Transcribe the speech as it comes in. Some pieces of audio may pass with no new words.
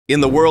In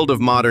the world of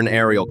modern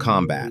aerial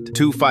combat,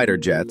 two fighter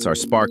jets are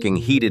sparking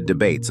heated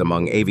debates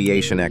among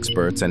aviation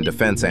experts and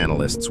defense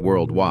analysts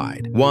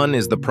worldwide. One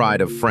is the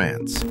pride of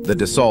France, the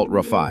Dassault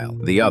Rafale.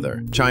 The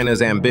other,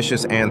 China's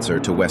ambitious answer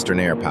to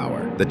Western air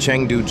power, the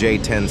Chengdu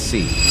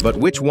J-10C. But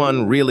which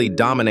one really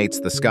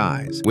dominates the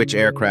skies? Which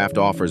aircraft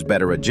offers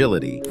better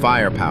agility,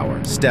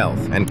 firepower,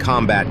 stealth, and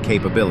combat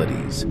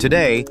capabilities?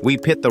 Today, we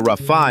pit the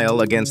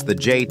Rafale against the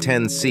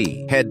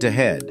J-10C,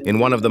 head-to-head, in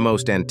one of the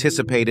most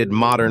anticipated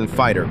modern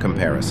fighter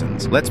comparisons.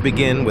 Let's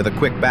begin with a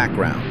quick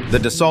background. The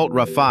Dassault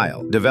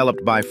Rafale,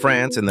 developed by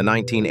France in the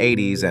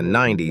 1980s and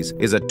 90s,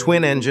 is a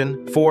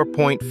twin-engine,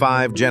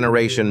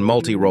 4.5-generation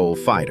multi-role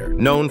fighter.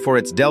 Known for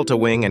its delta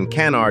wing and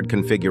canard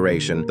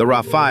configuration, the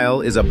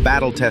Rafale is a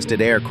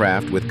battle-tested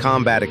aircraft with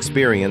combat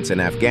experience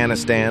in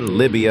Afghanistan,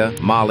 Libya,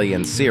 Mali,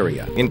 and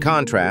Syria. In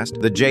contrast,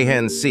 the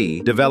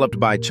J-10C, developed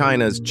by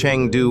China's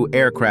Chengdu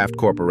Aircraft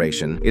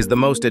Corporation, is the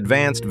most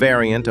advanced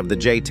variant of the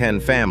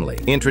J-10 family.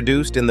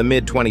 Introduced in the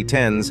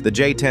mid-2010s, the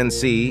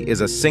J-10C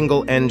is a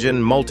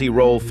single-engine,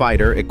 multi-role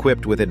fighter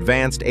equipped with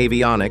advanced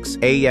avionics,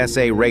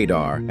 AESA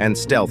radar, and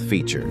stealth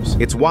features.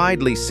 It's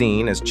widely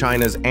seen as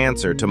China's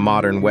answer to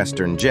modern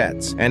Western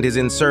jets, and is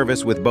in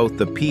service with both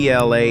the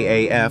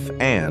PLAAF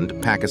and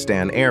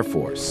Pakistan Air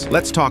Force.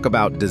 Let's talk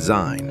about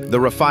design. The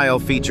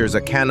Rafale features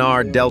a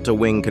canard delta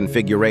wing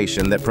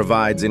configuration that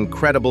provides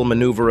incredible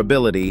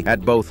maneuverability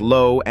at both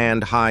low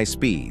and high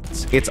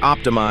speeds. It's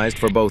optimized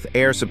for both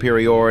air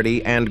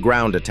superiority and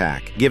ground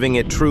attack, giving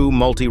it true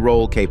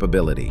multi-role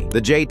capability.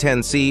 The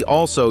J-10C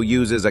also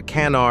uses a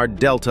canard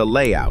delta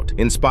layout,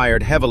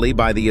 inspired heavily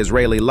by the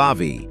Israeli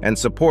Lavi and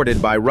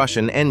supported by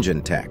Russian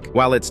engine tech.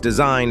 While its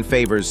design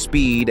favors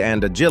speed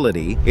and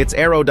agility, its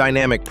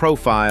aerodynamic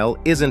profile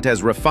isn't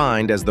as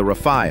refined as the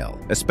Rafale,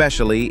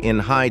 especially in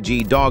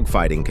high-G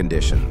dogfighting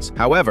conditions.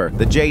 However,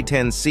 the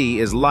J-10C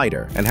is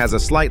lighter and has a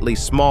slightly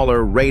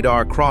smaller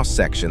radar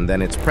cross-section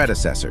than its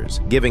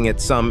predecessors, giving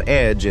it some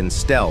edge in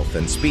stealth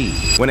and speed.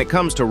 When it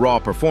comes to raw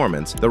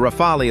performance, the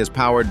Rafale is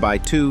powered by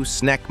two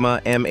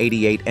Snecma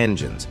M88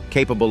 engines,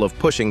 capable of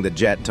pushing the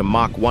jet to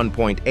Mach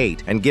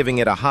 1.8 and giving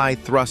it a high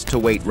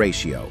thrust-to-weight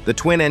ratio. The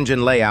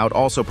twin-engine layout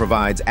also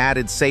provides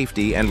added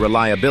safety and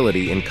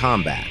reliability in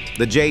combat.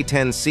 The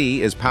J-10C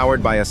is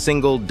powered by a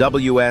single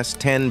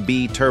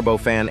WS-10B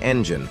turbofan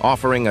engine,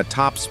 offering a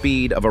top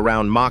speed of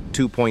around Mach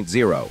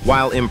 2.0.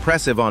 While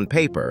impressive on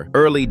paper,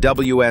 early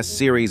WS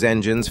series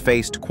engines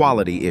faced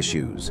quality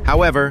issues.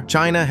 However,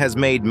 China has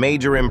made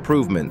major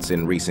improvements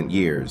in recent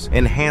years,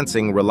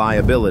 enhancing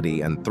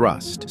reliability and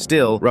thrust.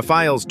 Still,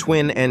 Rafale's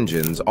twin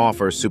engines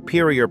offer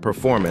superior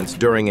performance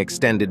during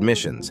extended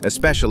missions,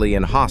 especially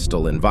in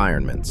hostile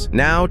environments.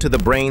 Now to the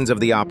brains of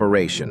the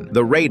operation,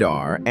 the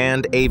radar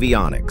and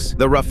avionics.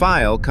 The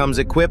Rafale comes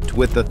equipped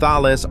with the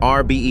Thales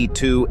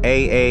RBE-2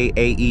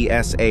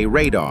 AESA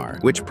radar,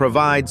 which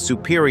provides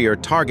superior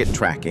target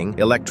tracking,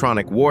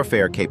 electronic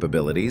warfare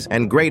capabilities,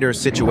 and greater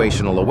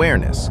situational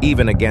awareness,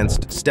 even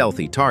against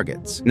stealthy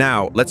targets.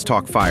 Now, let's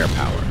talk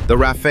firepower. The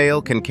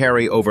Rafale can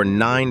carry over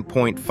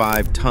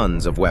 9.5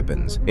 tons of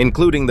weapons,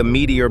 including the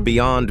Meteor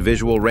Beyond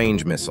Visual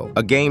Range missile,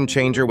 a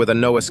game-changer with a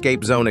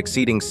no-escape zone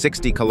exceeding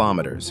 60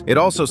 kilometers. It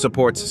also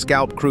supports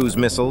Scalp cruise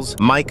missiles,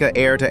 Mica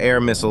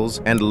air-to-air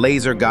missiles, and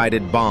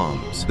laser-guided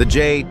bombs. The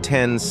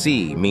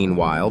J-10C,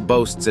 meanwhile,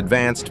 boasts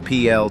advanced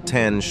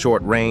PL-10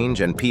 short-range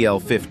and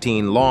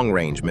PL-15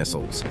 long-range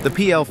missiles. The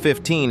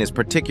PL-15 is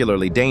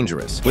particularly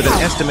dangerous. With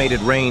an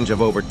estimated range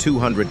of over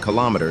 200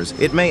 kilometers,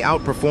 it may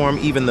outperform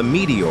even the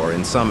Meteor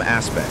in some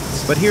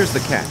aspects. But here's the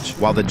catch.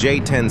 While the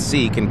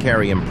J-10C can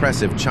carry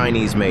impressive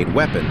Chinese-made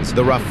weapons,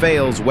 the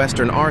Rafale's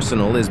Western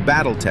arsenal is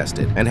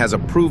battle-tested and has a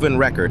proven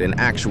record in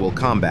actual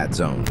combat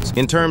zones.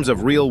 In terms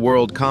of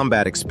real-world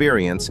combat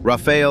experience,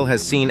 Rafale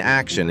has seen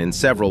action in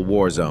several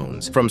war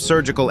zones, from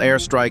surgical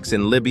airstrikes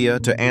in Libya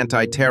to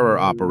anti-terror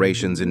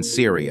operations in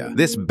Syria.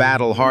 This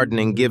battle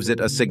hardening gives it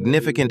a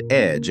significant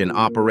edge in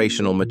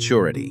operational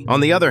maturity.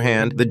 On the other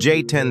hand, the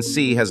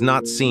J-10C has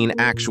not seen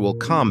actual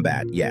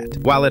combat yet.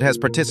 While it has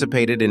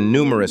participated in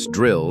numerous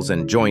drills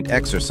and joint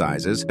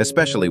exercises,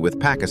 especially with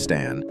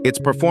Pakistan, its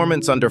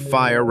performance under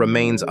fire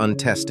remains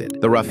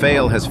untested. The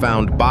Rafale has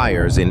found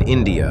buyers in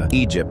India,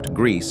 Egypt,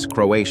 Greece,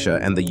 Croatia,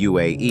 and the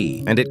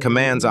UAE, and it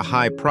commands a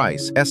high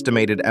price,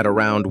 estimated at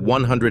around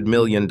 $100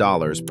 million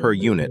per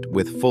unit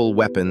with full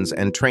weapons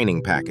and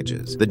training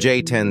packages. The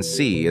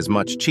J-10C is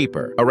much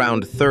cheaper,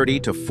 around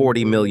 $30 to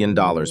 $40 million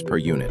per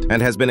unit,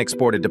 and has been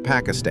exported to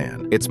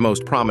Pakistan, its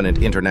most prominent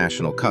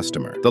international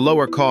customer. The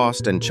lower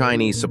cost and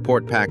Chinese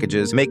support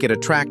packages make it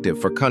attractive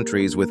for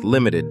countries with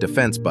limited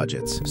defense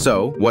budgets.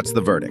 So, what's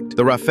the verdict?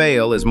 The Rafale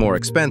Rafale is more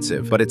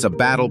expensive, but it's a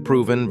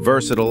battle-proven,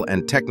 versatile,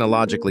 and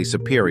technologically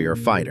superior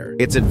fighter.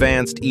 Its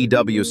advanced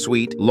EW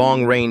suite,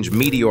 long-range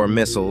Meteor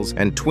missiles,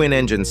 and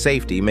twin-engine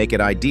safety make it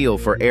ideal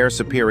for air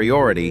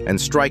superiority and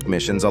strike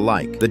missions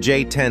alike. The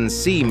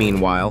J-10C,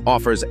 meanwhile,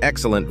 offers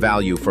excellent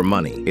value for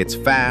money. It's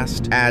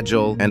fast,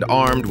 agile, and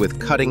armed with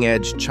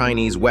cutting-edge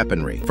Chinese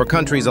weaponry. For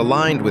countries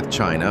aligned with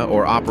China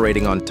or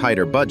operating on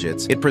tighter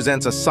budgets, it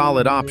presents a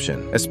solid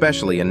option,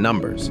 especially in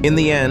numbers. In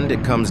the end,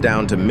 it comes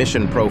down to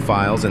mission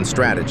profiles and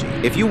strategy.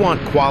 If you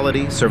want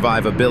quality,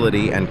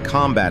 survivability, and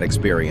combat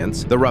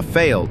experience, the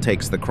Rafale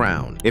takes the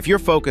crown. If you're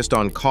focused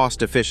on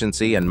cost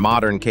efficiency and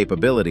modern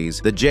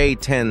capabilities, the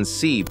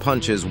J-10C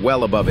punches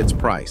well above its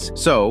price.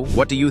 So,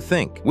 what do you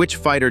think? Which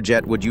fighter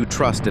jet would you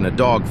trust in a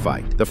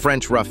dogfight? The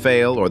French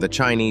Rafale or the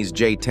Chinese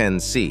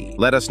J-10C?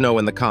 Let us know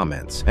in the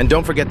comments. And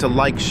don't forget to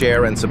like,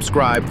 share, and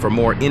subscribe for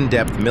more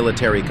in-depth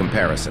military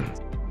comparisons.